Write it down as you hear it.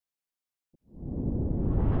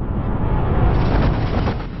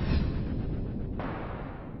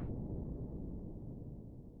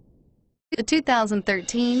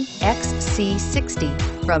2013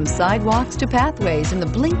 XC60. From sidewalks to pathways in the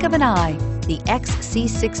blink of an eye, the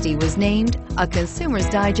XC60 was named a Consumer's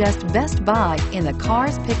Digest Best Buy in the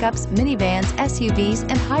cars, pickups, minivans, SUVs,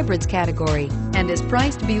 and hybrids category and is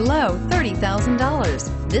priced below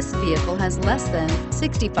 $30,000. This vehicle has less than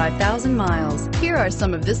 65,000 miles. Here are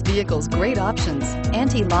some of this vehicle's great options: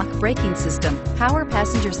 anti-lock braking system, power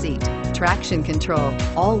passenger seat, traction control,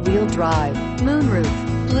 all-wheel drive,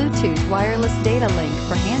 moonroof, Bluetooth wireless data link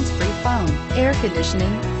for hands-free phone, air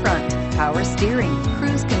conditioning, front, power steering,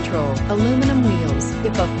 cruise control, aluminum wheels.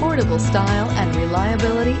 If affordable style and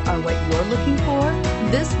reliability are what you're looking for,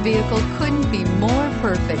 this vehicle couldn't be more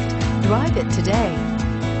perfect. Drive it today.